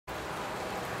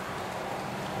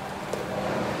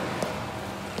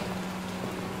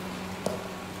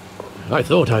I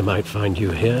thought I might find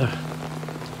you here.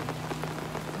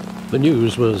 The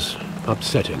news was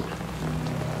upsetting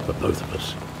for both of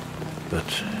us.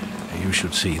 But you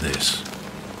should see this.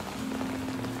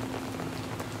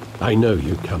 I know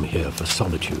you come here for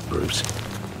solitude, Bruce.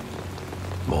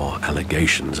 More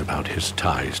allegations about his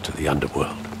ties to the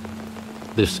underworld.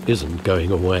 This isn't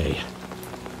going away.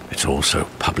 It's all so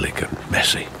public and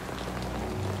messy.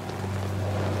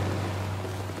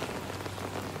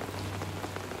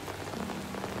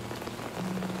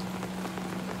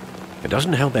 It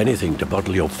doesn't help anything to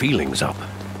bottle your feelings up.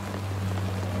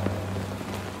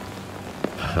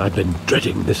 I've been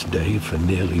dreading this day for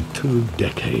nearly 2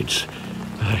 decades.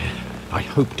 I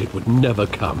hoped it would never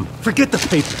come. Forget the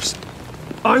papers.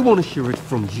 I want to hear it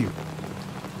from you.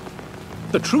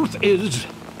 The truth is,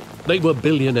 they were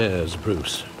billionaires,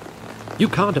 Bruce. You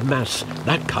can't amass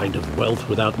that kind of wealth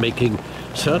without making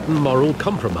certain moral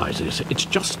compromises. It's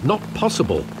just not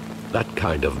possible. That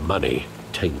kind of money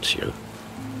taints you.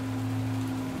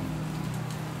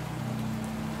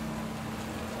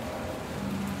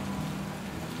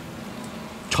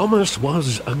 Thomas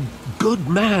was a good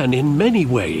man in many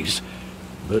ways,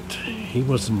 but he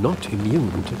was not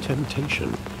immune to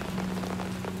temptation.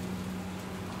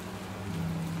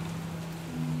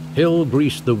 Hill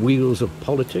greased the wheels of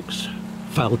politics.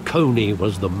 Falcone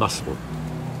was the muscle.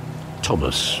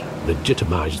 Thomas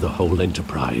legitimized the whole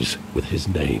enterprise with his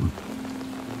name.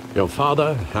 Your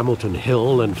father, Hamilton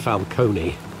Hill, and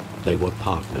Falcone, they were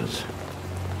partners.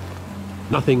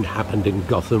 Nothing happened in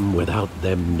Gotham without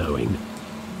them knowing.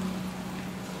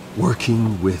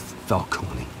 Working with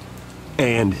Falcone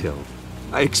and Hill.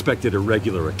 I expected a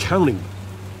regular accounting,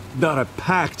 not a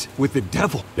pact with the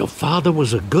devil. Your father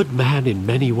was a good man in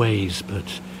many ways,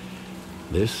 but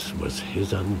this was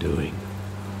his undoing.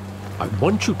 I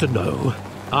want you to know,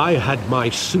 I had my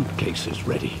suitcases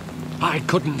ready. I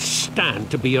couldn't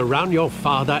stand to be around your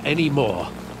father anymore.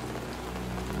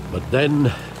 But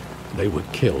then, they were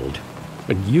killed,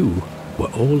 and you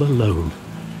were all alone.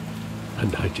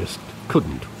 And I just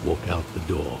couldn't walk out the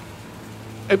door.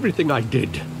 Everything I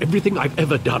did, everything I've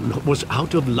ever done, was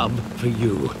out of love for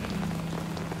you.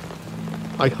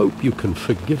 I hope you can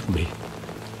forgive me.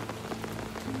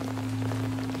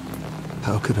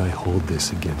 How could I hold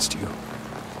this against you?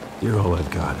 You're all I've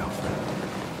got, Alfred.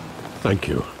 Thank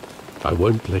you. I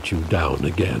won't let you down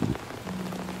again.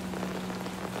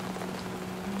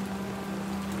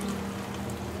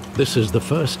 This is the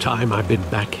first time I've been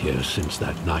back here since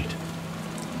that night.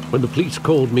 When the police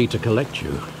called me to collect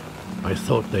you, I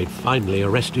thought they'd finally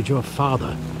arrested your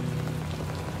father.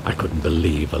 I couldn't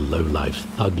believe a low-life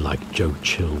thug like Joe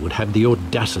Chill would have the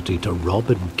audacity to rob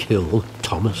and kill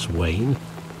Thomas Wayne.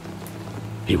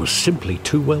 He was simply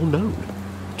too well known.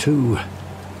 Too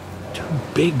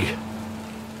big.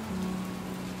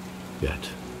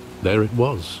 Yet, there it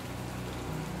was.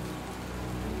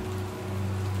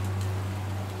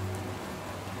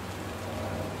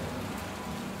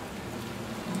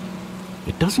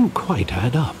 It doesn't quite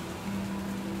add up.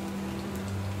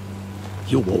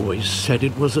 You always said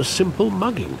it was a simple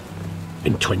mugging.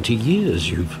 In 20 years,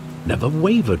 you've never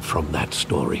wavered from that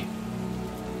story.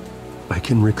 I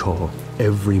can recall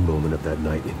every moment of that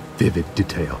night in vivid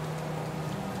detail.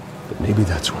 But maybe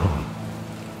that's wrong.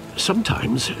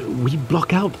 Sometimes we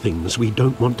block out things we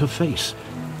don't want to face.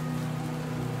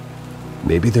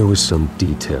 Maybe there was some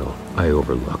detail I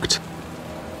overlooked.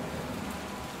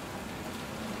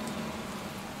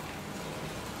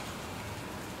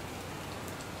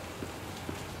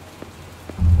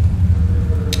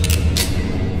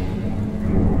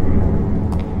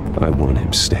 I want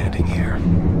him standing here,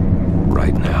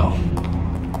 right now.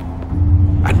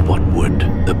 And what would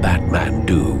the Batman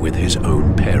do with his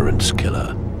own parents'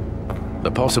 killer?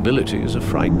 The possibilities are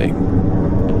frightening.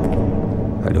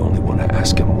 I'd only want to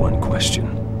ask him one question.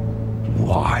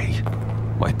 Why?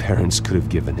 My parents could have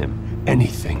given him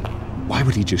anything. Why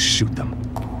would he just shoot them?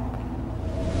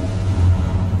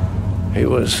 He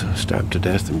was stabbed to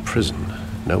death in prison.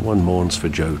 No one mourns for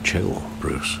Joe Chill,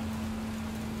 Bruce.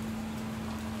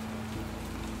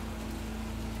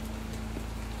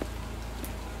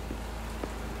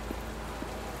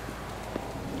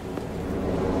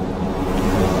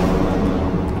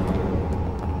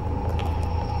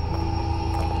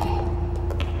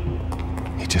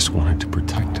 Just wanted to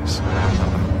protect us.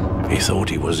 He thought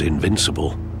he was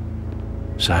invincible.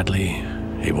 Sadly,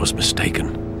 he was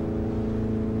mistaken.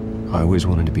 I always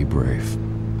wanted to be brave,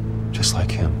 just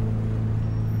like him.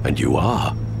 And you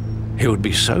are. He would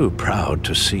be so proud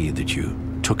to see that you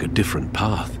took a different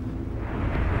path.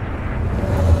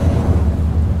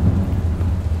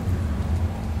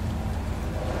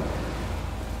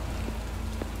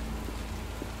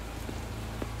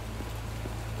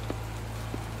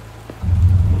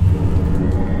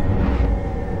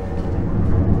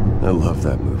 love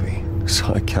that movie.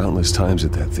 Saw it countless times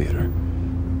at that theater.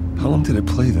 How long did it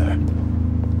play there?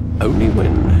 Only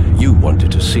when you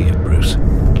wanted to see it, Bruce.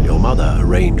 Your mother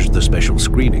arranged the special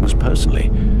screenings personally.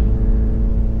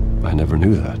 I never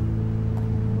knew that.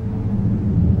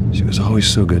 She was always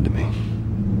so good to me.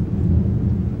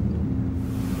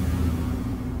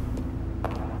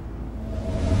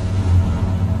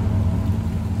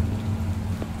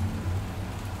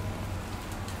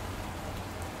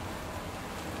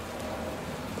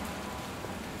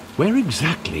 Where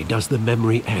exactly does the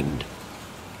memory end?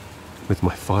 With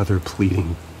my father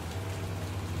pleading,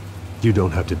 "You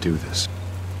don't have to do this."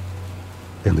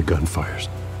 And the gunfires.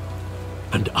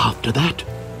 And after that?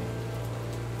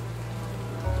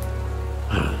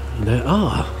 There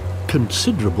are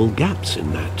considerable gaps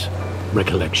in that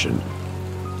recollection.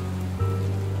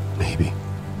 Maybe.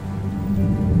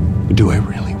 Do I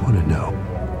really want to know?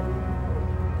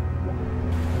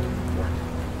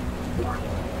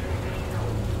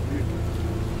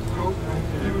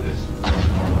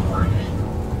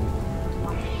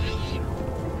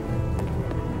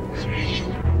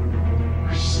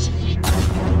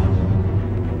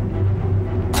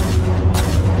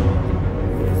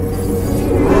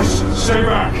 Stay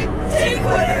back! Take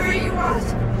whatever you want.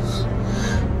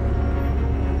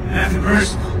 Nothing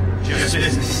personal, just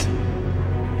business.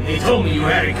 He told me you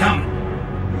had it coming.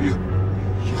 You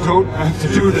don't have to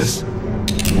do this.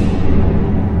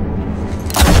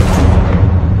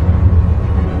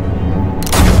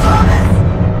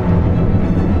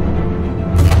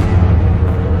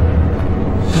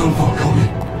 Don't walk on me.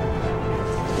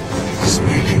 He's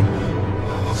making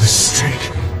a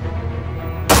mistake.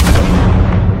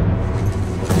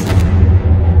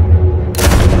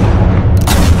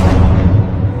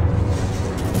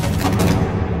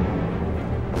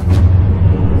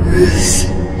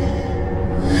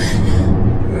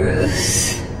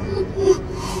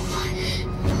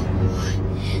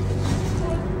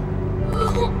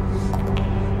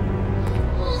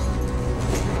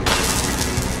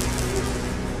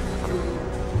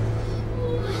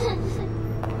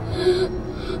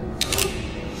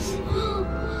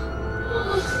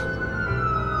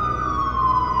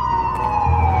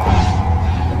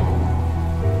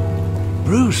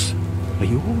 Bruce, are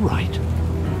you all right?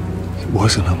 It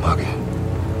wasn't a mugging.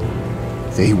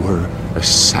 They were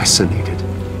assassinated.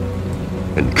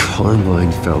 And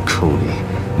Carmine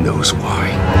Falcone knows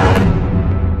why.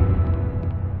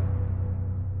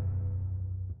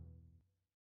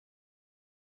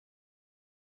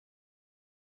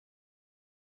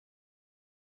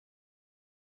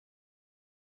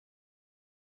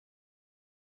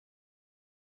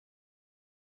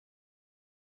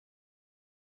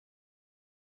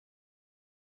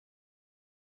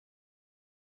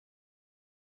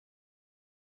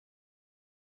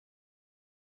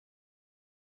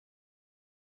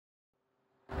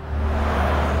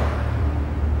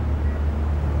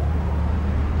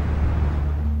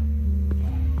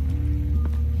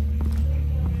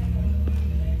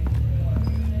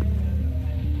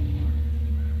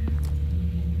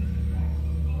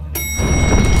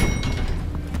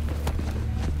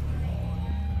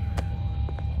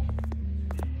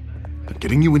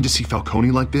 Getting you in to see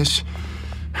Falcone like this?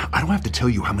 I don't have to tell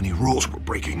you how many rules we're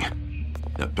breaking.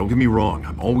 Now, don't get me wrong,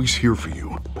 I'm always here for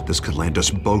you, but this could land us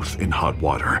both in hot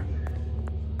water.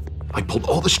 I pulled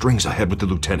all the strings I had with the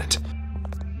lieutenant.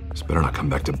 This better not come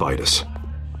back to bite us.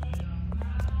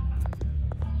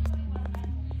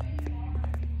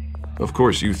 Of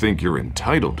course, you think you're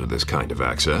entitled to this kind of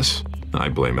access. I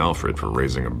blame Alfred for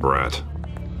raising a brat.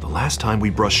 The last time we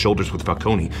brushed shoulders with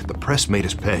Falcone, the press made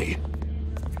us pay.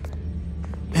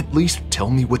 At least tell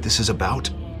me what this is about.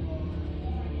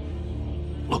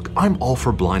 Look, I'm all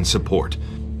for blind support,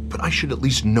 but I should at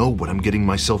least know what I'm getting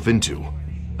myself into.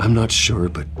 I'm not sure,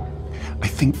 but I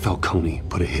think Falcone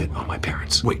put a hit on my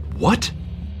parents. Wait, what?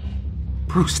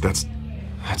 Bruce, that's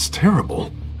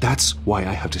terrible. That's why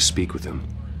I have to speak with him.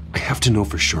 I have to know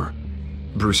for sure.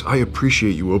 Bruce, I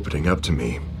appreciate you opening up to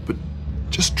me, but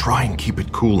just try and keep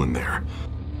it cool in there.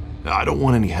 I don't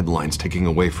want any headlines taking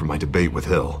away from my debate with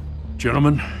Hill.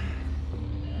 Gentlemen,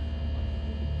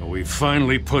 we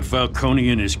finally put Falcone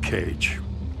in his cage.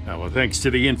 Now, well, thanks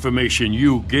to the information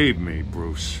you gave me,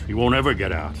 Bruce, he won't ever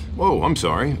get out. Whoa, I'm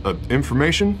sorry.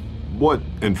 Information? What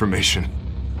information?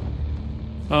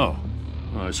 Oh,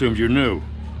 I assumed you knew.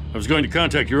 I was going to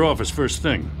contact your office first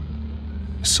thing.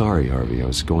 Sorry, Harvey, I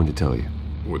was going to tell you.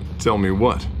 Tell me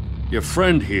what? Your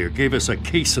friend here gave us a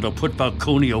case that'll put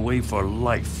Falcone away for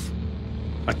life.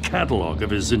 A catalog of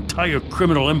his entire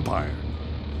criminal empire.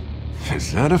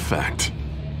 Is that a fact?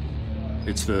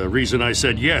 It's the reason I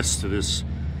said yes to this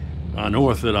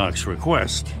unorthodox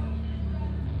request.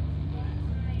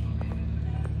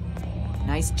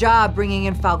 Nice job bringing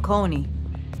in Falcone.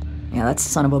 Yeah, that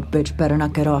son of a bitch better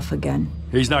not get off again.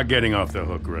 He's not getting off the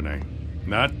hook, Renee.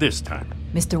 Not this time.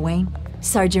 Mr. Wayne,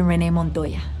 Sergeant Renee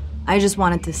Montoya. I just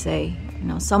wanted to say,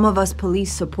 some of us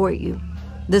police support you,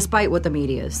 despite what the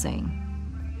media is saying.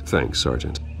 Thanks,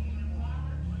 Sergeant.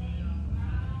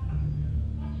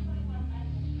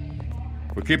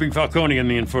 We're keeping Falcone in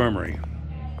the infirmary.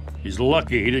 He's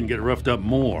lucky he didn't get roughed up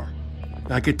more.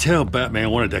 I could tell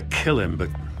Batman wanted to kill him, but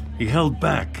he held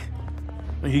back.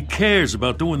 He cares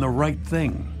about doing the right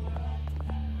thing.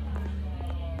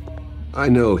 I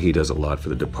know he does a lot for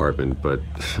the department, but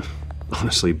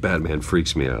honestly, Batman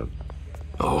freaks me out.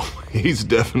 Oh, he's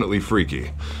definitely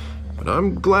freaky. But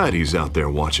I'm glad he's out there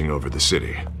watching over the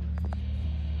city.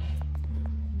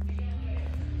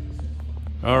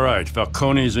 All right,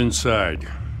 Falcone's inside.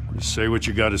 You say what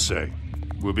you gotta say.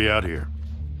 We'll be out here.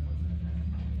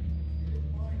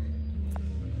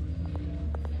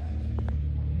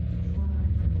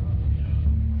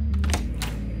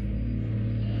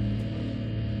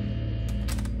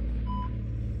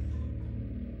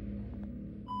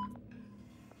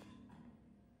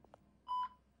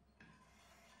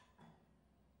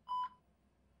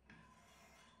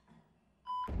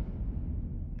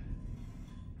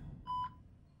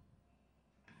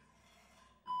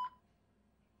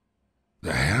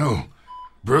 The hell?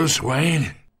 Bruce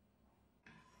Wayne?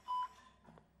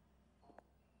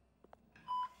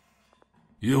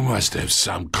 You must have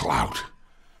some clout.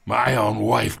 My own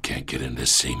wife can't get in to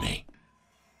see me.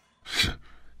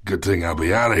 Good thing I'll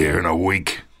be out of here in a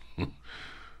week.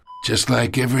 Just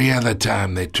like every other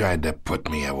time they tried to put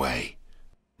me away.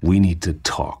 We need to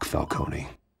talk, Falcone.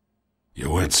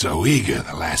 You weren't so eager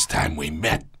the last time we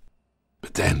met.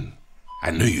 But then,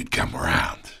 I knew you'd come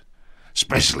around.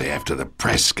 Especially after the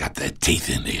press got their teeth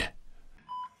into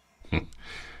you.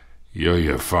 You're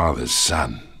your father's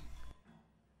son.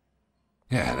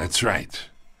 Yeah, that's right.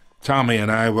 Tommy and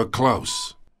I were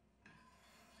close.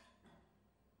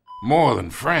 More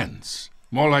than friends.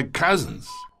 More like cousins.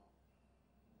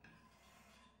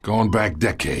 Going back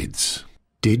decades.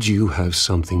 Did you have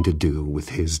something to do with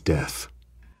his death?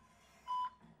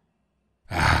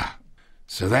 Ah,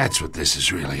 so that's what this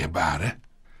is really about, eh?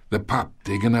 The pup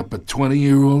digging up a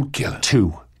 20-year-old killer.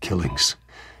 2 killings,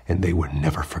 and they were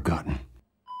never forgotten.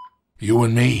 You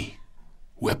and me,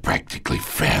 we're practically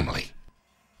family.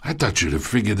 I thought you'd have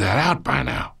figured that out by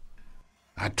now.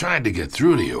 I tried to get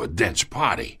through to you at Dent's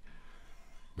party.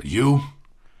 But you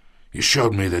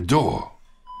showed me the door.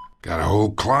 Got a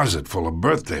whole closet full of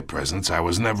birthday presents I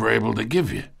was never able to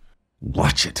give you.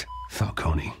 Watch it,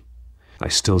 Falcone. I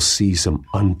still see some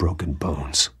unbroken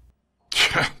bones.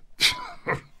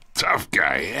 Tough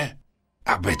guy, eh?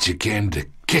 I bet you came to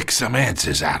kick some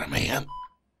answers out of me, huh?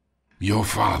 Your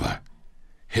father,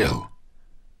 Hill,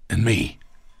 and me,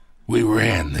 we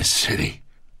ran this city.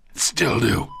 Still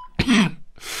do.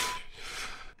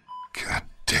 God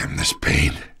damn this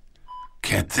pain.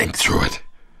 Can't think through it.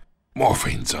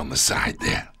 Morphine's on the side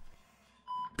there.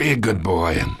 Be a good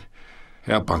boy and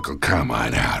help Uncle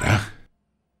Carmine out, huh?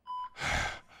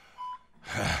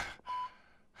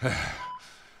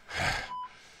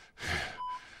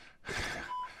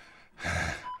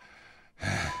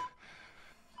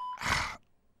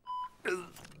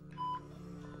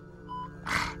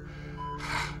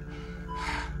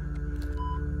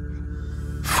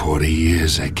 40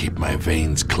 years I keep my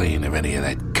veins clean of any of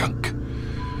that gunk.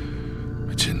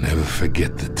 But you never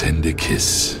forget the tender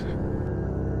kiss.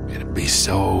 It'd be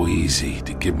so easy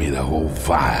to give me the whole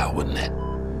vial, wouldn't it?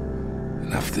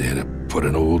 Enough there to put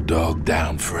an old dog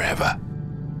down forever.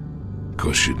 Of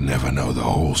course, you'd never know the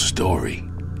whole story.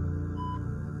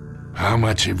 How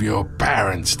much of your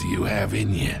parents do you have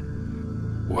in you?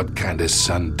 What kind of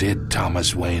son did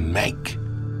Thomas Wayne make?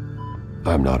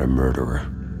 I'm not a murderer.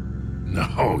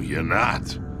 No, you're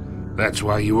not. That's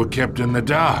why you were kept in the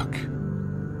dark.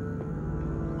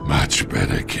 Much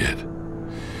better, kid.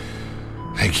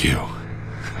 Thank you.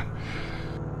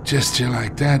 Gesture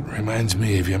like that reminds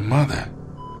me of your mother.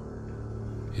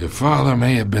 Your father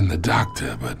may have been the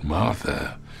doctor, but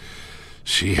Martha,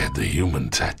 she had the human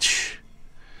touch.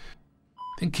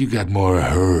 Think you got more of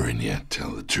her in you,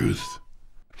 tell the truth.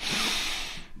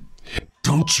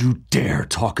 Don't you dare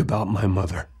talk about my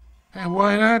mother. And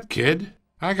why not, kid?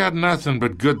 I got nothing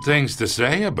but good things to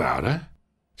say about her.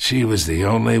 She was the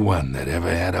only one that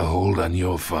ever had a hold on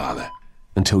your father.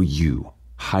 Until you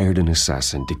hired an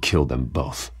assassin to kill them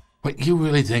both. What, you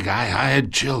really think I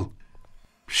hired Chill?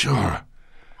 Sure.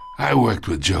 I worked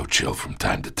with Joe Chill from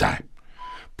time to time.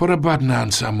 Put a button on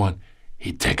someone,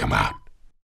 he'd take him out.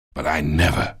 But I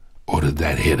never ordered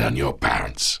that hit on your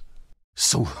parents.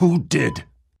 So who did?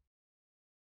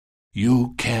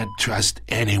 You can't trust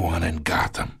anyone in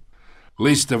Gotham.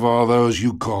 Least of all those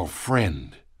you call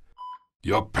friend.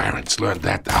 Your parents learned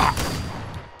that the hard way.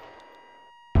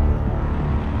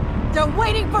 They're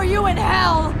waiting for you in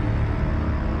hell!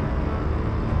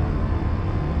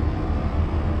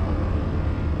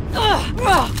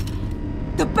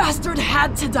 The bastard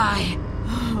had to die!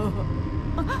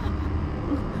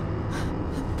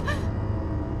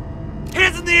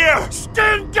 Hands in the air!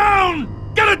 Stand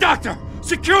down! Get a doctor!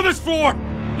 Secure this floor!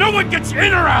 No one gets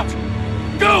in or out!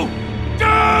 Go!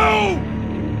 Go!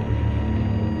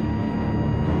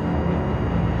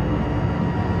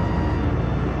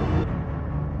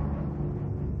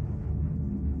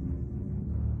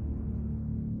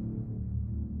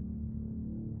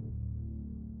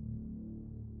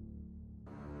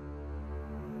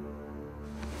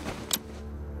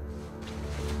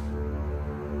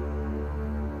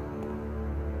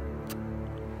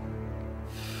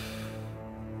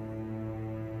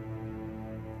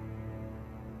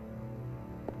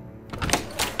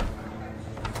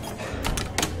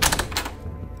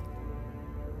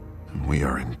 We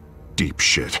are in deep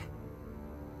shit.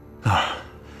 I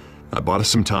bought us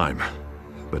some time,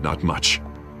 but not much.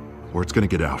 Word's gonna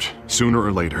get out, sooner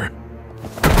or later.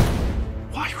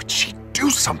 Why would she do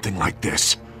something like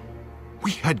this?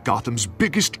 We had Gotham's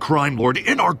biggest crime lord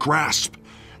in our grasp.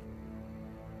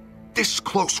 This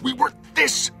close, we were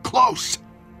this close!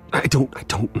 I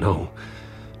don't know.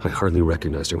 I hardly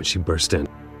recognized her when she burst in.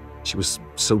 She was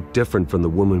so different from the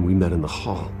woman we met in the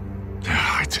hall.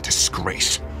 It's a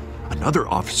disgrace. Another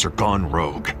officer gone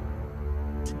rogue.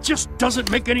 It just doesn't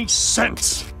make any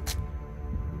sense.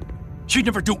 She'd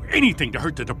never do anything to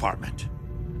hurt the department.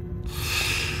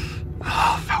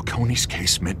 Falcone's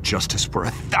case meant justice for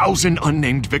 1,000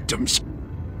 unnamed victims.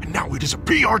 And now it is a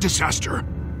PR disaster.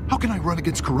 How can I run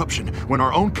against corruption when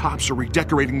our own cops are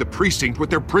redecorating the precinct with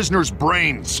their prisoners'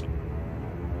 brains?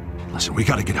 Listen, we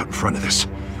gotta get out in front of this.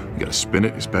 We gotta spin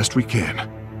it as best we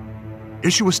can.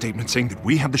 Issue a statement saying that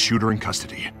we have the shooter in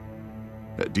custody.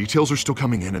 Details are still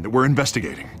coming in and that we're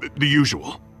investigating. The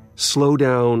usual. Slow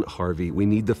down, Harvey. We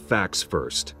need the facts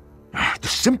first. The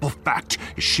simple fact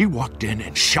is she walked in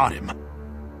and shot him.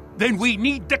 Then we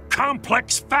need the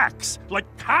complex facts, like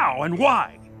how and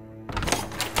why.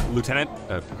 Lieutenant,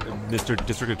 Mr.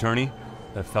 District Attorney,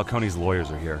 Falcone's lawyers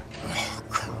are here. Oh,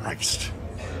 Christ.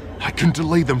 I can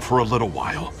delay them for a little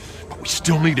while, but we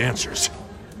still need answers.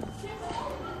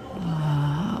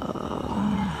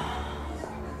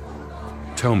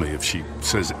 Tell me if she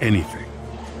says anything.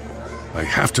 I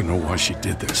have to know why she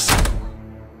did this.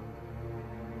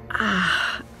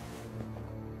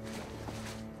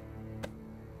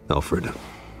 Alfred,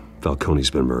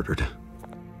 Falcone's been murdered.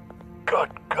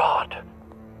 Good God.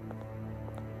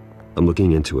 I'm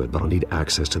looking into it, but I'll need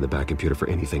access to the back computer for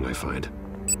anything I find.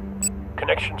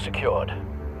 Connection secured.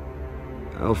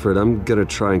 Alfred, I'm gonna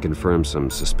try and confirm some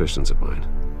suspicions of mine.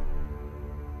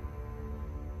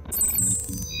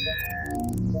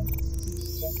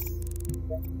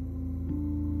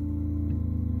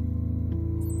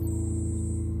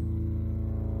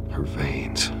 Her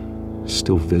veins,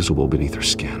 still visible beneath her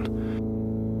skin.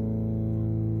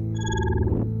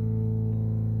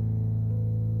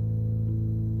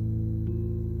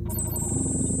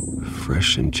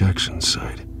 Fresh injection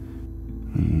site.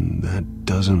 That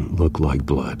doesn't look like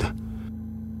blood.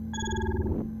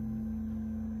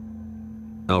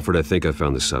 Alfred, I think I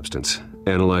found the substance.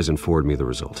 Analyze and forward me the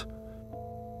result.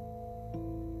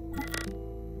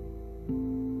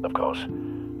 Of course.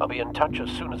 I'll be in touch as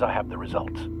soon as I have the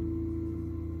results.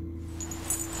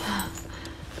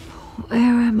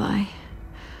 Where am I?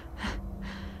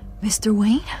 Mr.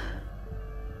 Wayne?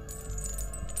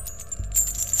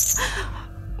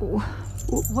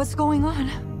 What's going on?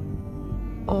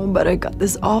 Oh, but I got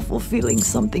this awful feeling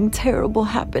something terrible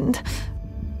happened.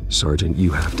 Sergeant,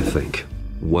 you have to think.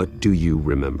 What do you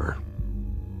remember?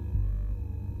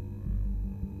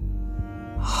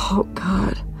 Oh,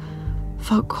 God.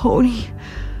 Falcone.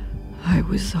 I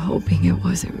was hoping it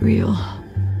wasn't real.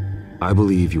 I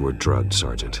believe you were drugged,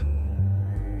 Sergeant.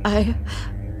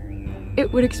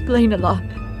 It would explain a lot.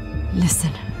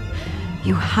 Listen,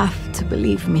 you have to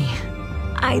believe me.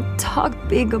 I talked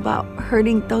big about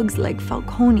hurting thugs like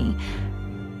Falcone,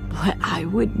 but I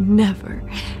would never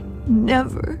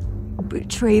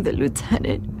betray the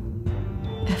lieutenant.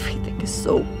 Everything is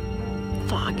so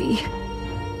foggy.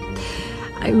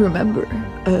 I remember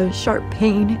a sharp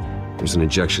pain. There's an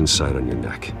injection site on your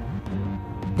neck.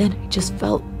 Then I just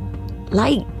felt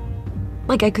light,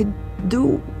 like I could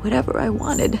do whatever I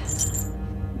wanted.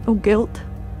 No guilt,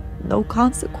 no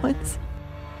consequence.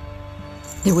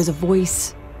 There was a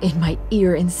voice in my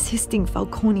ear insisting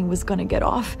Falcone was gonna get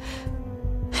off.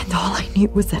 And all I knew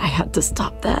was that I had to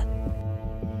stop that.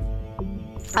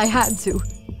 I had to,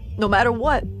 no matter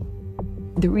what.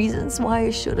 The reasons why I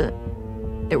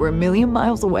shouldn't, they were a million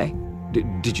miles away.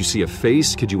 Did you see a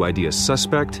face? Could you ID a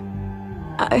suspect?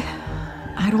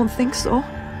 I don't think so.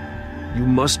 You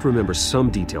must remember some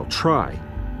detail. Try.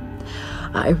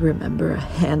 I remember a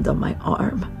hand on my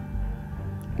arm,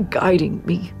 guiding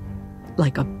me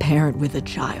like a parent with a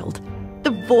child.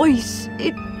 The voice,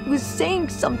 it was saying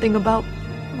something about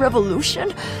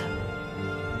revolution.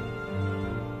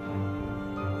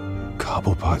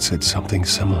 Cobblepot said something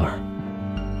similar.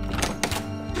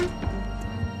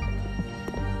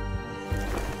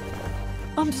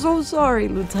 I'm so sorry,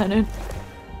 Lieutenant.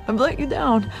 I've let you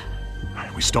down.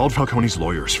 We stalled Falcone's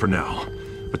lawyers for now,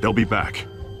 but they'll be back.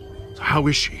 So how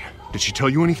is she? Did she tell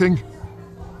you anything?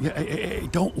 Yeah, hey,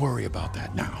 don't worry about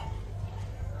that now.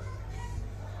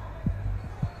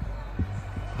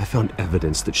 I found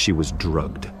evidence that she was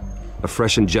drugged. A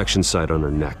fresh injection site on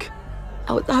her neck.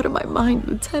 I was out of my mind,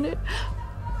 Lieutenant.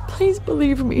 Please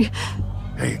believe me.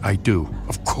 Hey, I do.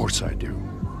 Of course I do.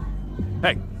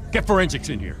 Hey, get forensics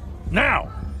in here.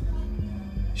 Now!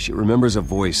 She remembers a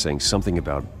voice saying something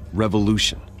about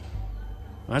revolution.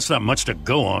 That's not much to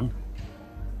go on.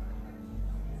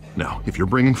 Now, if you're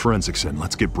bringing forensics in,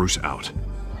 let's get Bruce out.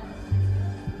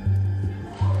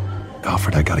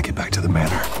 Alfred, I gotta get back to the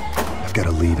manor. I've got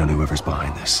a lead on whoever's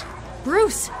behind this.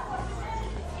 Bruce!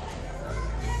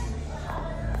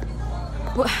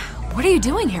 What are you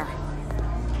doing here?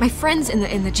 My friends in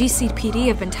the GCPD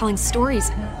have been telling stories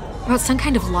about some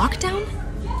kind of lockdown?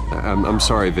 I'm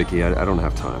sorry, Vicky. I don't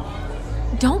have time.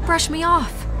 Don't brush me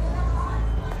off.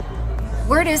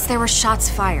 Word is there were shots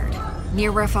fired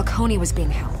near where Falcone was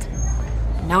being held.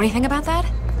 Know anything about that?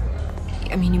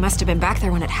 I mean, you must have been back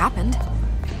there when it happened.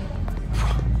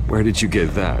 Where did you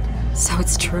get that? So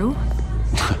it's true?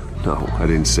 No, I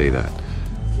didn't say that.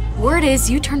 Word is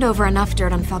you turned over enough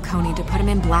dirt on Falcone to put him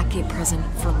in Blackgate Prison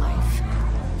for life.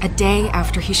 A day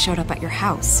after he showed up at your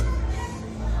house.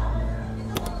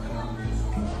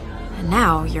 And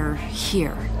now you're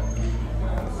here.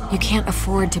 You can't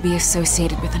afford to be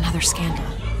associated with another scandal.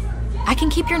 I can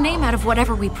keep your name out of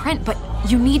whatever we print, but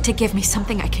you need to give me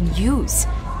something I can use.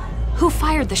 Who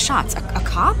fired the shots? A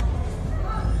cop?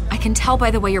 I can tell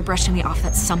by the way you're brushing me off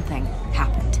that something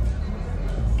happened.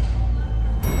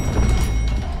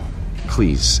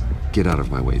 Please, get out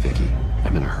of my way, Vicky.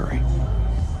 I'm in a hurry.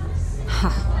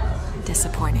 Huh.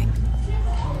 Disappointing.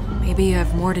 Maybe you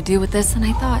have more to do with this than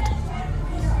I thought.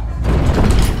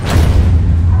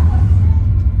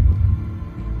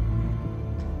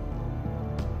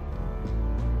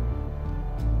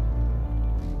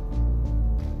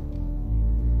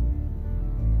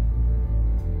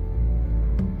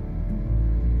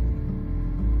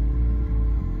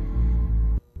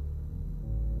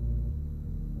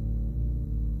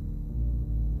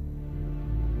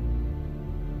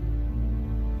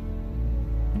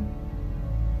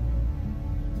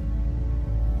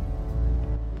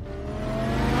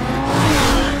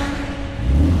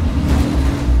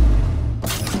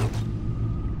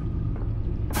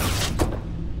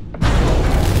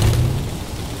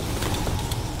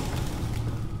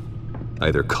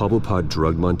 Either Cobblepot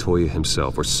drugged Montoya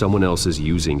himself, or someone else is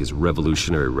using his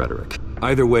revolutionary rhetoric.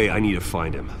 Either way, I need to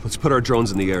find him. Let's put our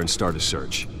drones in the air and start a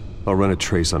search. I'll run a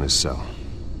trace on his cell.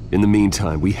 In the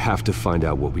meantime, we have to find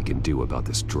out what we can do about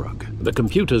this drug. The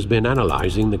computer's been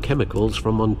analyzing the chemicals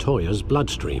from Montoya's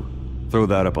bloodstream. Throw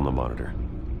that up on the monitor.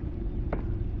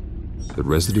 The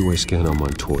residue I scan on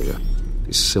Montoya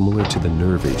is similar to the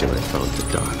nerve agent I found at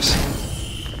the docks.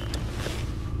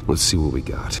 Let's see what we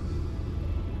got.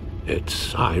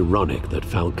 It's ironic that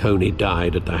Falcone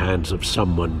died at the hands of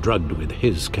someone drugged with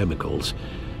his chemicals.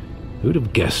 Who'd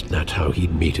have guessed that's how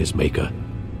he'd meet his maker?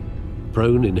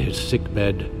 Prone in his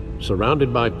sickbed,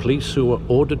 surrounded by police who were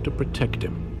ordered to protect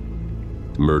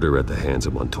him. Murder at the hands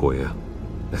of Montoya.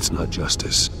 That's not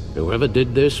justice. Whoever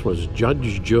did this was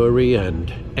judge, jury,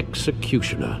 and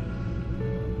executioner.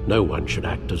 No one should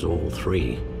act as all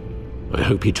three. I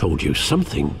hope he told you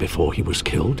something before he was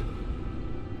killed.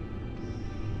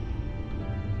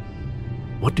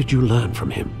 What did you learn from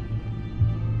him?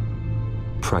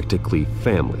 Practically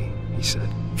family, he said.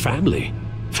 Family?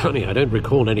 Funny, I don't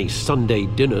recall any Sunday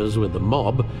dinners with the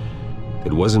mob.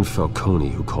 It wasn't Falcone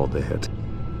who called the hit.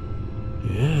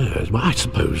 Yes, well, I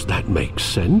suppose that makes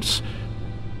sense.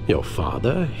 Your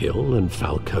father, Hill, and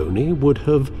Falcone would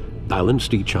have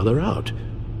balanced each other out.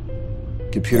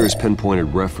 Computers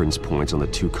pinpointed reference points on the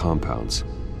two compounds.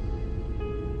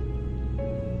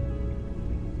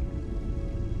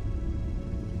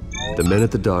 The men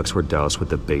at the docks were doused with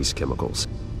the base chemicals.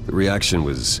 The reaction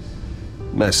was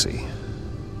messy.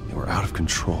 They were out of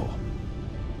control.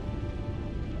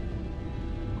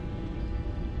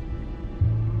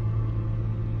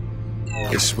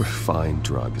 This refined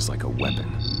drug is like a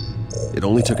weapon. It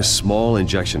only took a small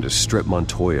injection to strip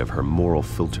Montoya of her moral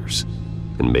filters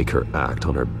and make her act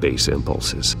on her base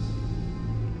impulses.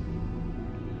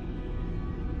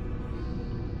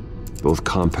 Both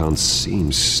compounds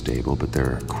seem stable, but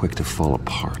they're quick to fall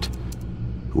apart.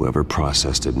 Whoever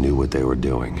processed it knew what they were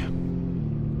doing.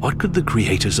 What could the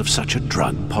creators of such a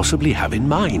drug possibly have in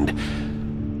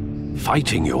mind?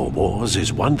 Fighting your wars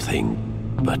is one thing,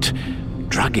 but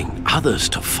drugging others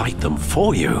to fight them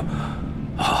for you?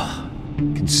 Oh.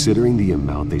 Considering the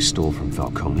amount they stole from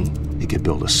Falcone, they could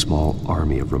build a small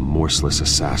army of remorseless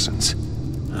assassins.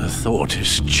 The thought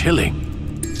is chilling.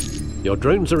 Your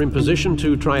drones are in position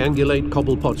to triangulate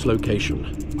Cobblepot's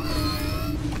location.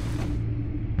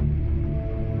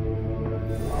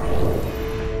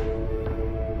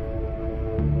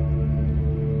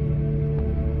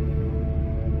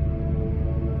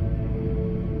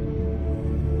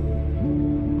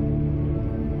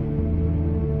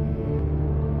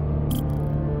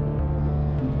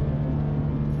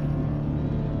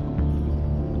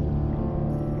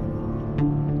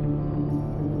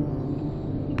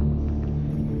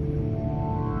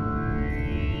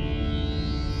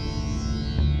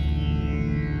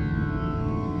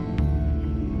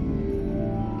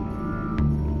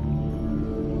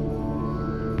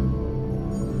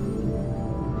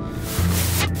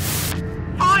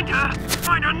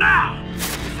 Find her now!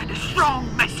 Send a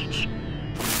strong message!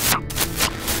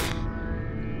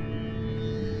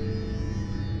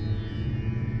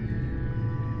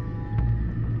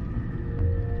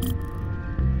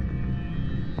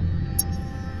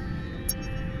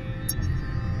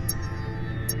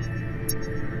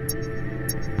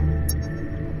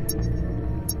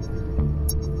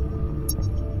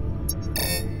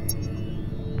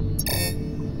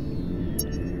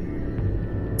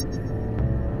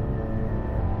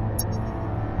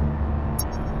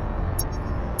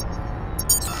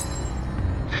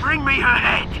 Bring me her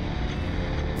head!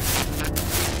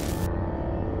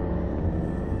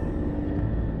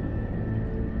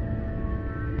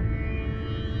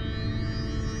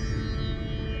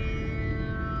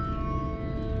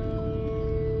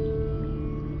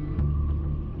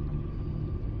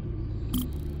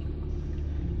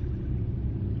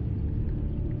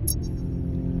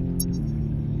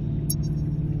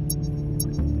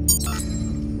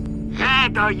 There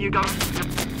go, you go.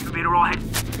 You'll be alright.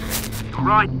 All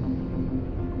right.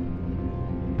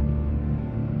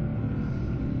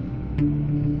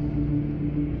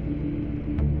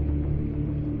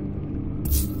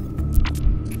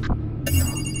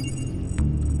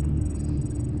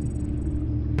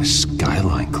 The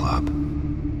Skyline Club.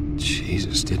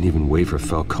 Jesus, didn't even wait for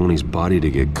Falcone's body to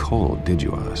get cold, did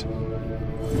you, Oz?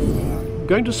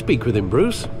 Going to speak with him,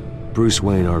 Bruce? Bruce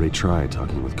Wayne already tried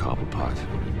talking with Cobblepot.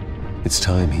 It's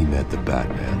time he met the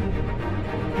Batman.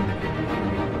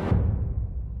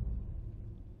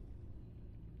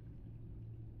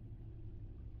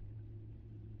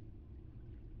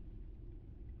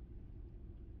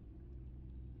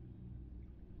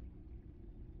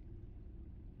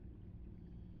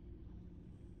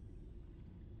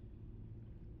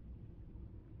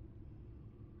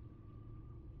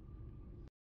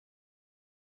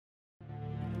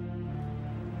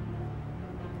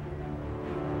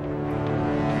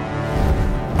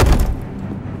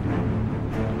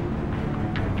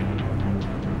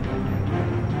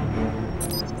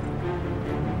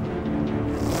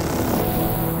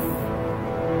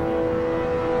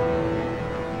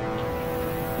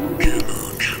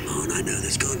 Come on, I know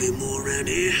there's gotta be more around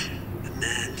here. The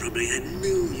man probably had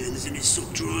millions in his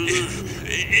sock drawer alone.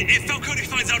 If Falcone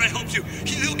finds out I helped you,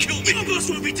 he'll kill me. Your boss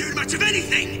won't be doing much of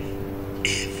anything!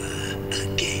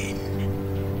 Ever again.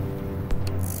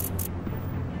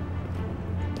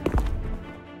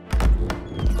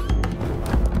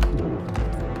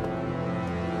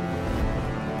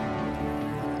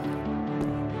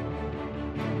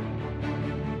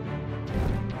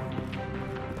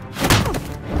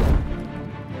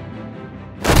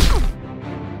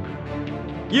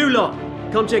 You lot,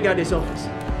 come check out this office.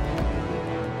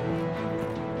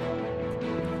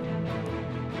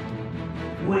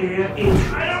 Where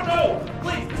is... I don't know!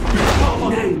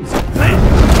 Please!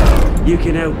 Names! You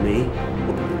can help me.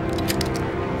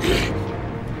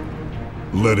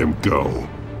 Let him go.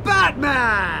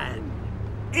 Batman!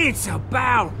 It's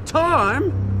about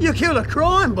time! You kill a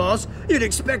crime boss, you'd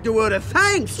expect a word of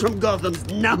thanks from Gotham's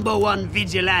 #1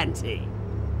 vigilante.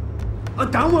 Oh,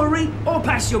 don't worry. I'll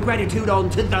pass your gratitude on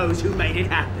to those who made it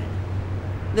happen.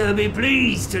 They'll be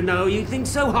pleased to know you think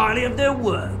so highly of their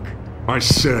work. I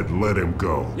said let him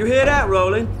go. You hear that,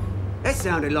 Roland? That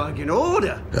sounded like an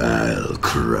order. I'll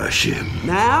crush him.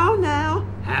 Now,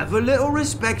 have a little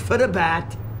respect for the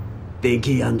Bat. Think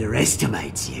he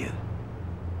underestimates you.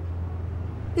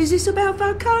 Is this about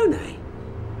Falcone?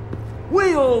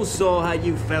 We all saw how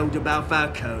you felt about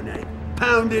Falcone.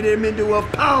 Pounded him into a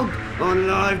pulp on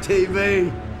live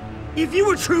TV. If you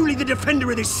were truly the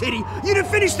defender of this city, you'd have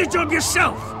finished the job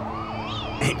yourself.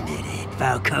 Admit it,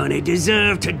 Falcone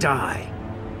deserved to die.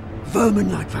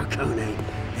 Vermin like Falcone,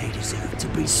 they deserve to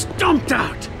be stomped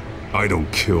out. I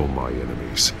don't kill my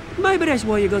enemies. Maybe that's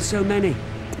why you got so many.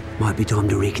 Might be time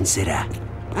to reconsider.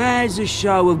 As a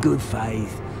show of good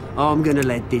faith, I'm gonna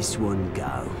let this one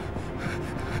go.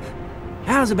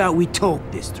 How's about we talk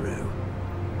this through?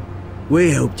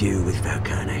 We helped you with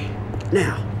Falcone.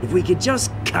 Now, if we could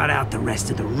just cut out the rest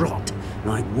of the rot,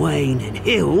 like Wayne and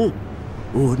Hill,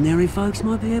 ordinary folks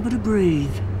might be able to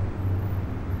breathe.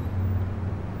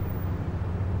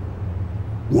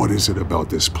 What is it about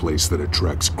this place that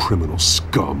attracts criminal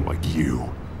scum like you?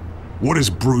 What does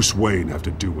Bruce Wayne have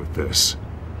to do with this?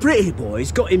 Pretty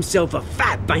Boy's got himself a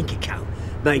fat bank account,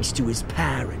 thanks to his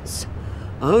parents.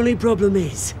 Only problem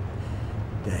is,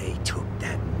 they took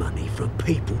that money from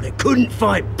people that couldn't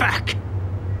fight back.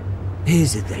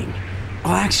 Here's the thing.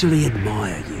 I actually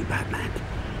admire you, Batman.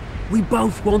 We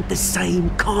both want the same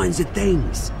kinds of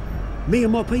things. Me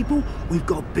and my people, we've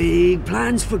got big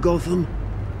plans for Gotham.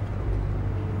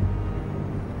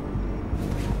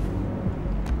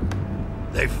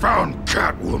 They found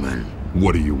Catwoman.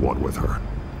 What do you want with her?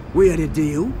 We had a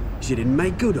deal. She didn't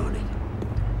make good on it.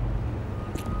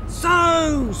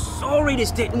 So sorry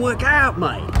this didn't work out,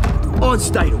 mate. I'd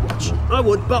stay to watch. I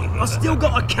would, but I still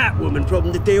got a Catwoman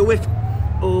problem to deal with.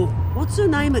 Oh, what's her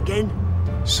name again?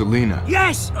 Selina.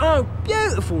 Yes! Oh,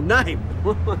 beautiful name.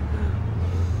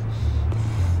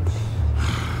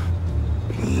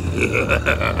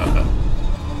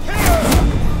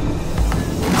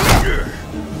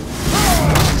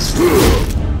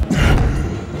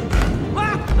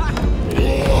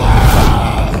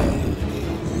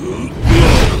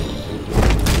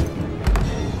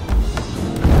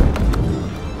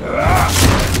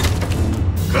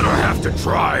 Gonna have to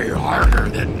try harder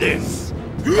than this.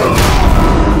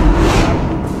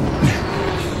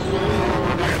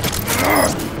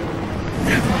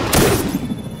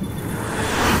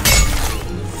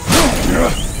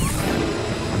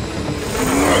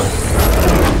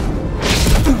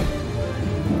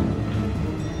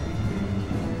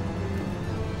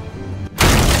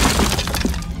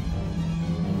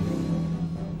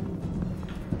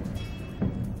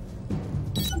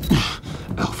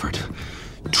 Alfred,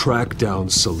 track down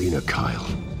Selina Kyle.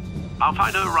 I'll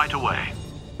find her right away.